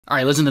All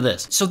right, listen to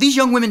this. So these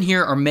young women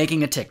here are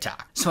making a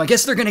TikTok. So I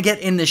guess they're gonna get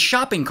in this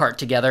shopping cart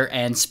together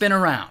and spin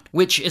around,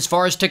 which as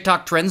far as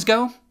TikTok trends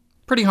go,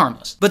 pretty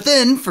harmless. But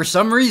then, for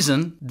some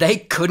reason, they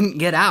couldn't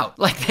get out.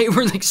 Like, they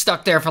were like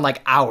stuck there for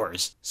like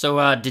hours.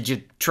 So did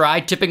you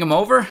try tipping them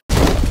over?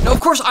 Now,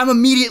 of course, I'm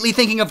immediately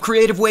thinking of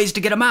creative ways to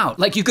get them out.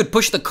 Like, you could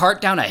push the cart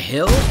down a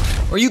hill,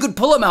 or you could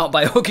pull them out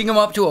by hooking them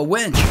up to a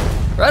winch.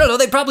 Or I don't know,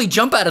 they'd probably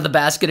jump out of the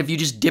basket if you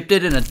just dipped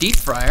it in a deep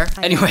fryer.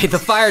 Anyway, the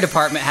fire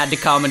department had to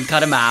come and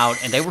cut them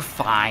out, and they were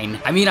fine.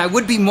 I mean, I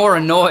would be more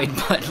annoyed,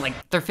 but like,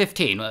 they're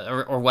 15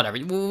 or whatever.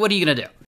 What are you gonna do?